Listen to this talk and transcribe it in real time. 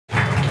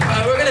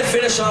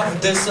finish off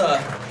with this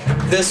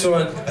this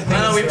one.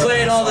 I know we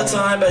play it all the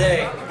time, but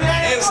hey,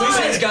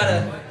 somebody's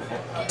gotta.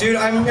 Dude,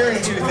 I'm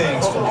hearing two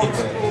things from people.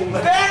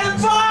 Stand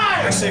and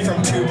fight! Actually,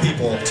 from two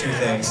people, two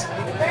things.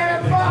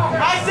 Stand and fight!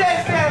 I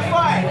said stand and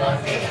fight!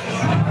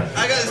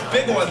 I got this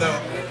big one though.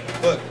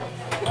 Look.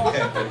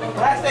 Okay.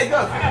 I said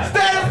go.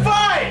 Stand and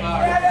fight!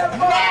 Stand and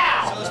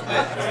fight! So let's play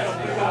it.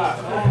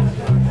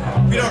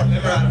 We don't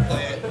remember how to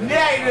play it.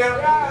 Yeah, you do.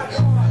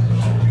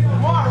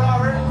 Come on,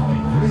 Robert.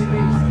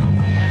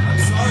 I'm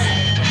sorry.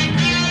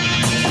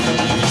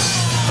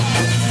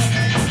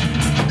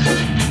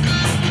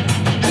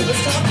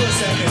 Let's talk for a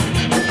second.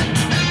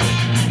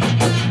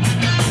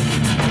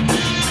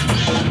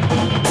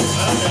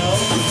 I don't know.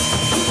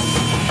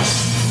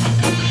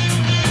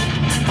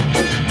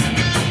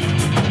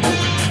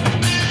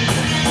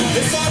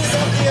 This song is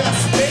off the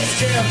Space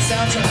Jam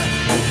soundtrack.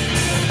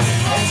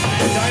 It's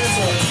the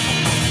dinosaurs.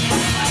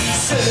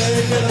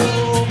 Sitting at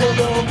home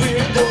alone,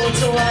 being bored,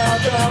 so I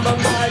got my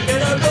mic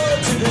and I go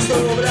to the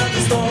store, but at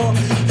the store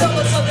there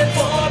was something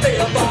for me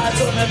to buy.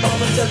 So my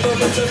mama said, "Put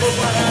my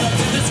hand up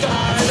to the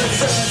sky and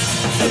said,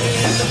 singing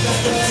in the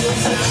little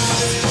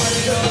sound,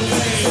 money goes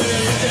away,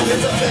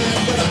 it's a thing,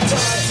 but I'm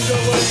trying to go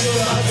where you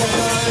are,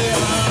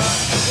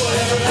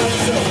 whatever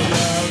happens to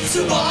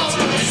tomorrow."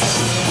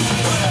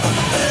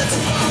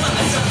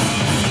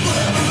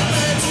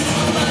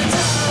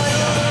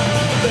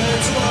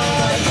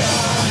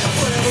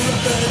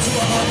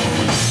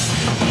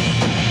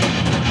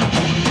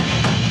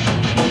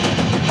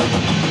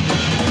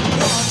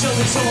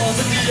 Souls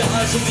in the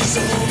eyes of these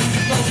souls,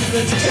 nothing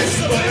but to taste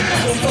the way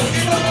I'm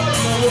fucking all in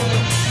the world.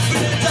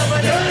 But it's time I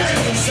never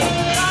do myself.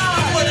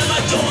 What am I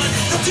doing?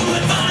 I'm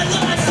doing my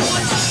life.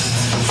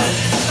 I'm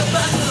sitting in the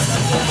back of my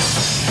class.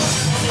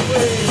 On the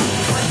way,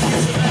 I can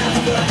get some ass,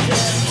 but I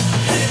can't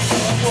hit it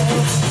for a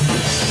wall.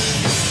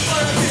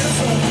 But I feel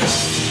so good.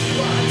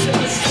 Why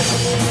just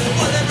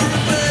whatever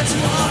it meant to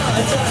all my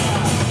time.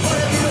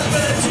 Whatever it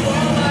meant to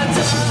all my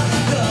time.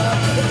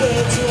 It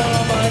meant to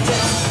all my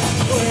time.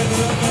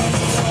 Whatever it meant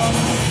to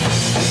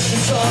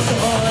it's all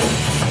gone,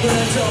 but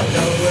I don't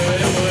know where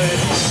it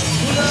went.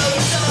 Well, I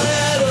was down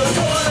at a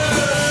corner,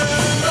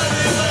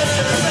 running like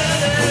a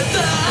man and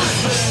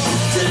diamond.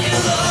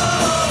 Taking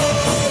low,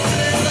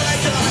 feeling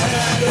like I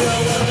had no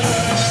one.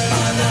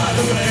 I'm not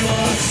the way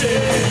I'm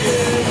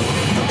singing.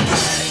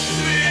 Break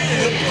me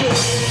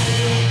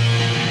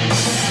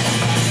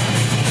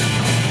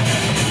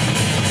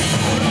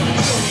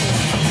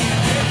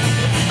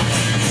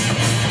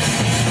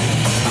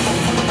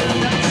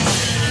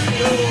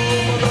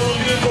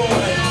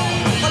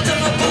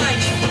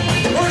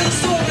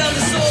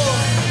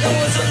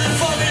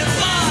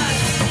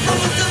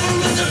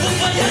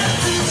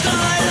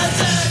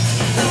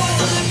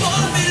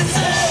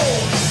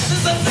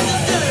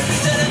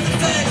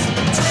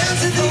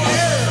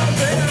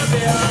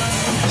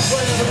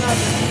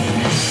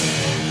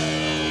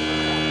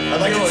I'd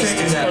like to take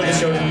this part of the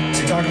show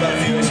to talk about a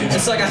few issues.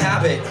 It's like a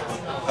habit.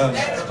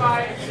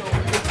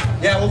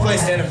 Yeah, we'll play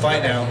Stand and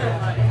Fight now.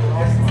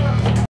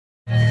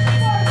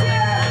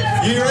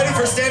 You ready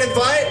for Stand and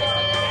Fight?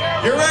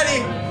 You're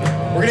ready.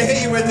 We're gonna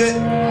hit you with it.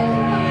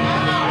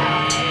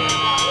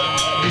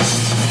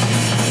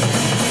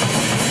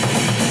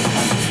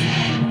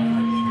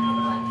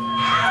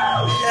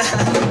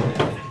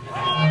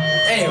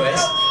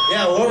 Anyways.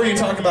 Yeah, what were you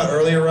talking about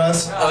earlier,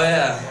 Russ? Oh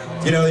yeah.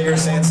 You know, you were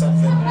saying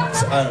something.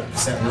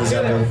 Something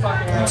resembled.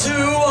 To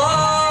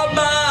all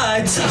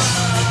my time,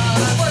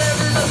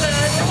 whatever the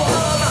best to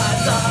all my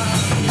time.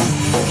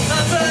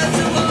 I'm bad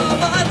to all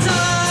my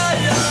time,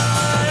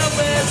 yeah. I'm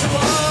bad to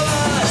all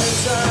my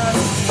time.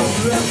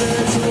 I'm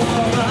bad to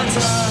all my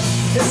time.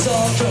 It's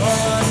all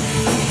gone,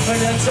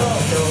 and I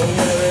don't know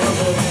where